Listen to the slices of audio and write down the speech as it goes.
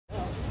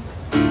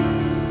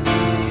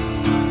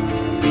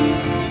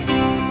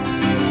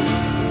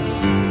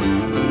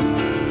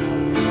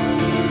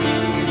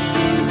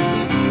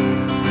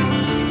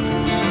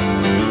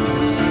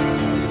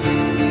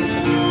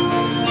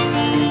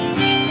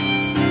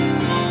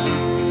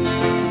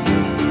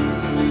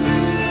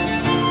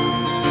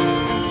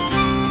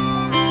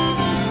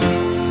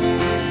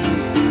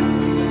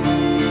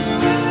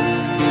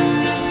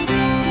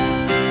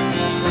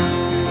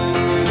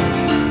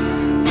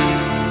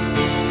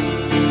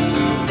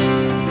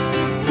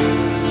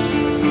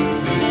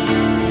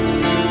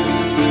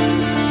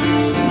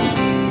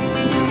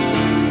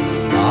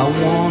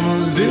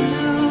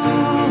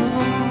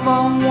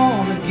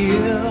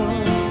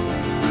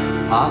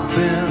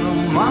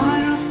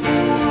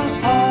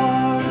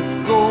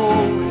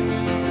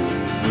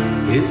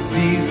It's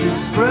these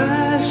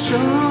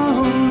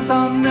expressions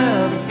I'll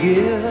never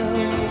give.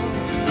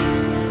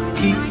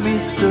 Keep me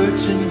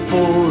searching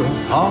for a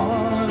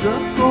heart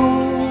of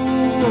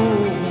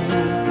gold,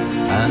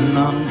 and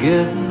I'm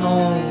getting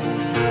old.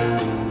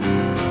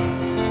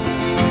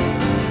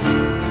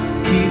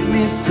 Keep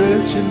me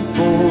searching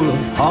for a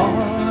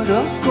heart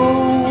of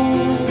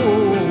gold,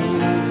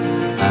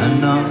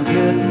 and I'm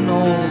getting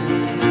old.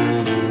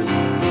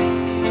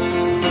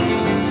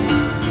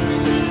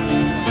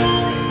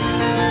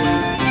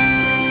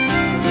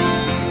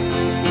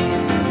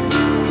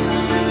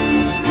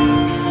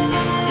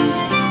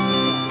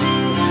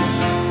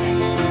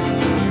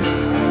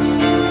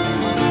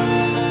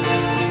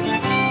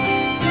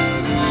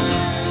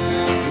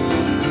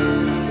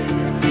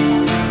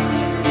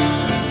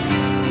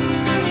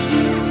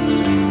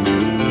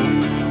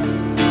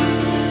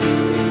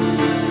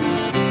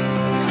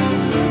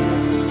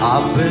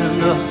 I've been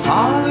to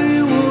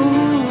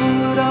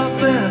Hollywood, I've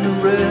been to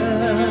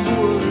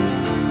Redwood,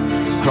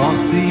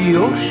 cross the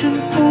ocean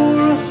for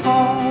a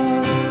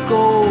heart of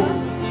gold.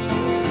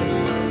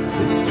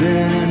 It's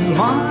been in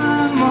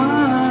my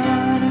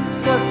mind, it's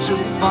such a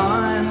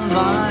fine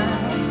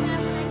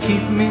line.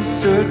 Keep me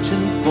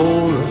searching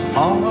for a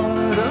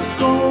heart of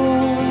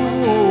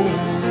gold,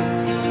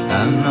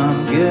 and I'm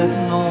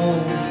getting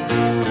old.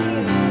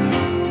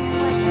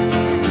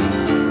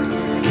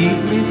 Keep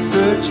me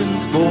searching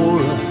for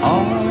a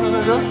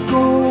heart of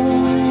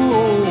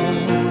gold,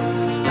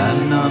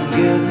 and I'm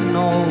getting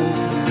old.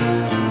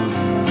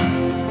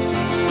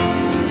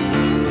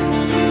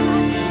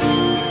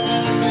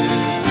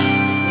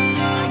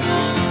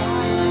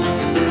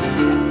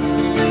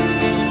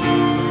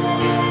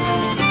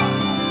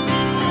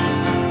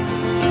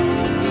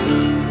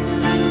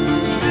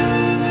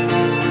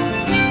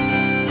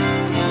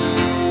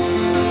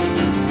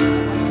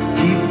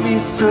 Keep me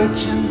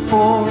searching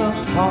for a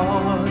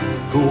heart of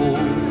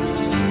gold.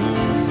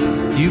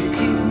 You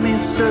keep me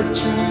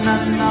searching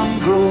and I'm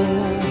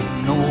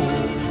growing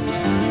old.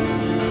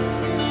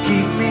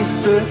 Keep me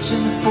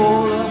searching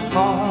for a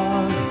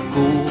heart of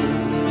gold.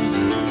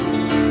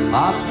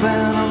 I've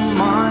been a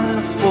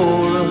miner for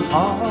a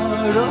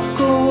heart of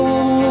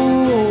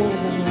gold,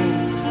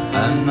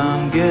 and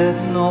I'm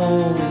getting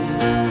old.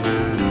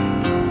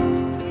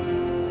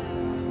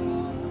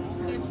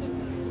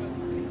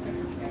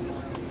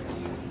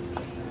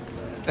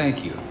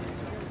 Thank you.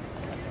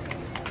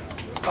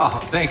 Oh,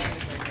 thank you.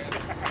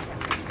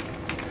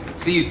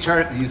 See,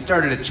 you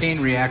started a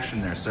chain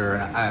reaction there, sir,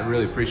 and I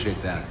really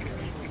appreciate that.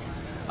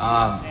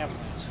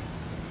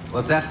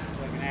 What's that?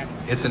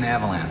 It's an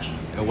avalanche.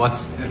 It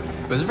was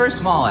a very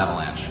small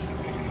avalanche.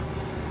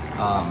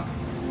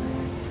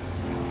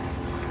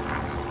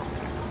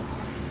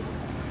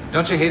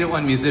 Don't you hate it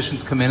when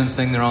musicians come in and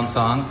sing their own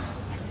songs?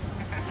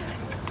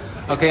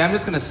 Okay, I'm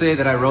just going to say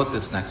that I wrote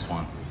this next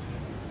one.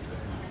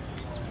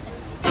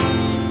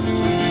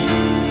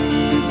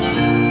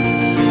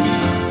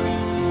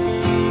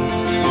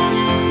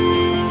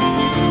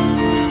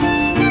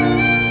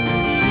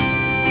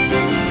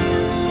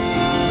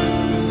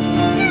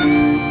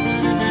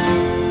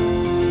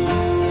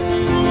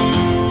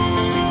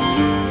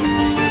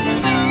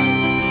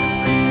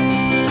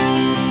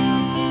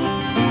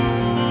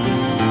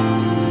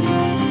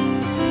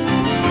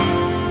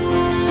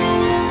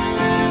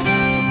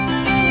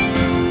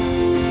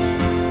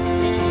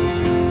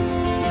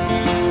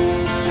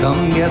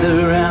 Come gather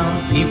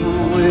round, people,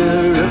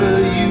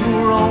 wherever you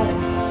roam,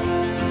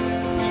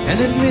 and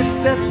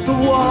admit that the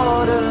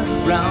waters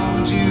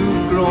around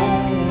you've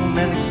grown,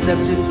 and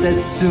accept it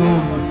that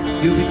soon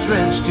you'll be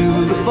drenched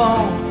to the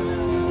bone.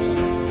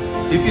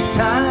 If your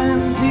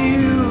time to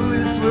you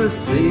is worth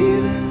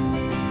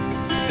saving,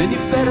 then you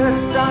better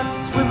start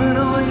swimming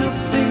or you'll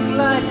sink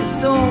like a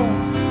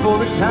stone, for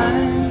the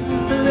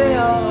times they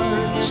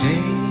are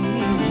changing.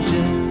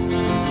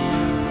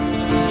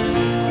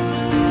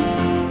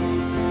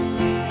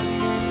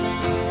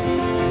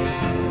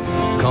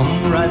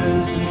 Come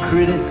writers and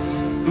critics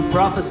who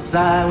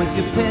prophesy with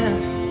your pen,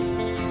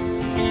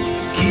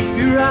 keep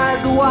your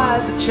eyes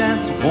wide, the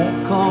chance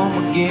won't come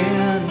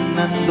again.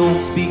 And don't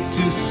speak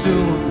too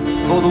soon,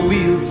 for the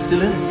wheel's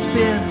still in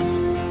spin,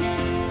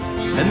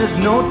 and there's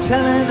no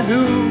telling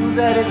who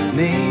that it's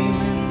naming.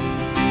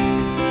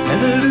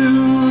 And the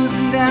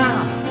losing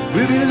now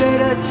will be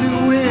later to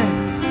win,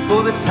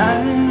 for the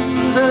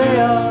times they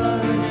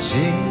are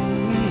changing.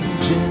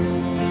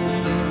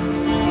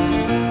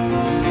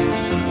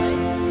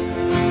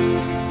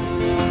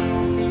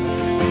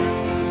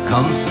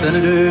 Come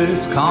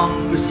senators,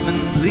 congressmen,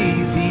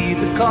 please heed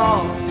the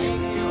call.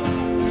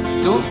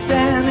 Don't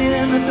stand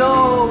in the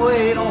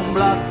doorway, don't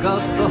block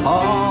up the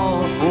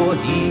hall, for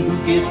he who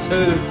gets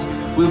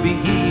hurt will be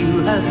he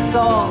who has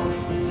stalled.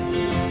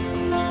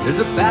 There's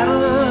a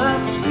battle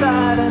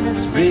outside and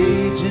it's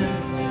raging.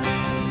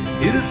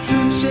 It'll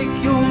soon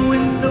shake your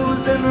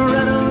windows and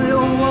rattle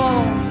your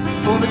walls,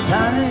 for the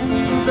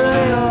times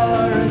they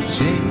are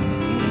changing.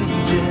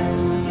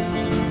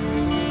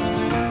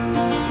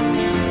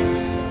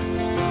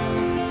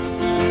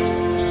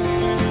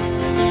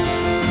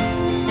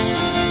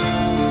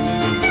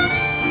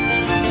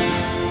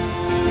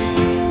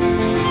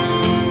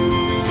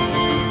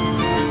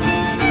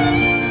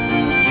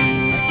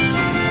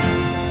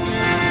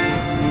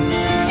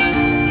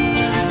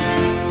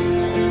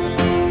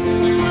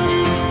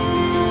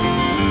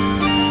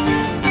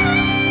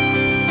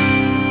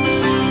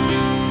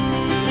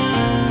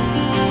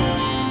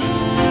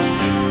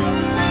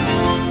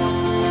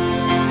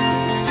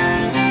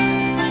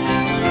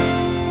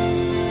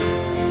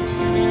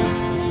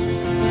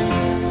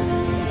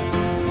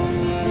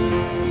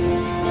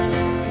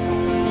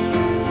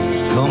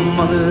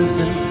 mothers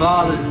and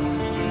fathers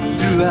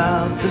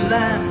throughout the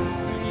land.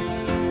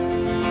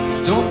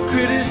 Don't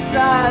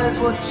criticize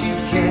what you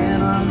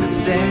can't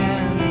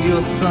understand.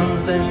 Your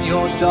sons and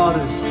your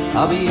daughters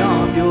are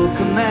beyond your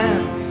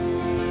command.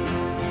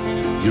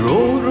 Your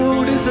old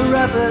road is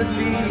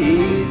rapidly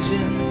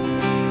aging.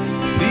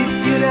 Please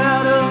get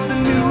out of the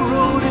new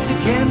road if you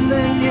can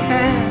lend your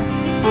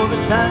hand, for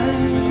the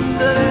times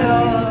they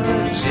are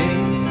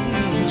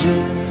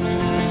changing.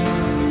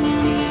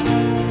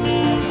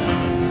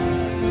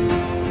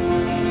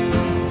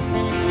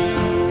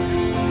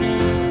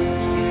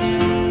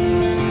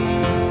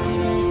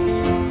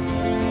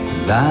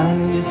 The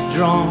line is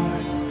drawn,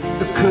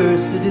 the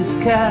curse it is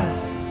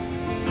cast.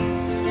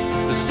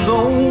 The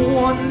slow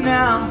one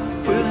now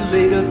will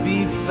later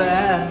be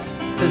fast,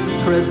 as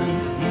the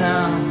present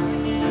now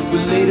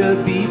will later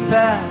be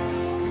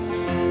past.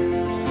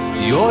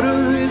 The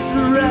order is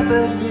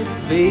rapidly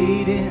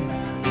fading,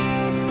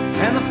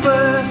 and the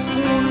first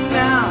one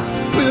now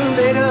will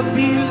later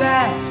be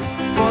last,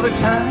 for the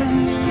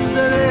times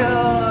they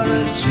are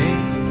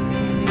a-changing.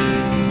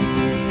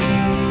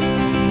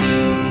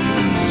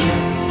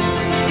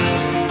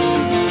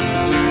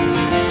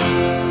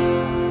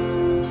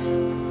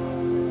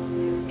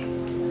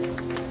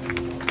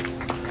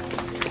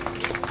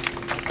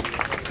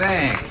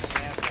 Thanks.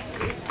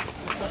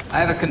 I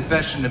have a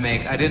confession to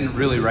make. I didn't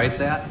really write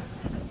that.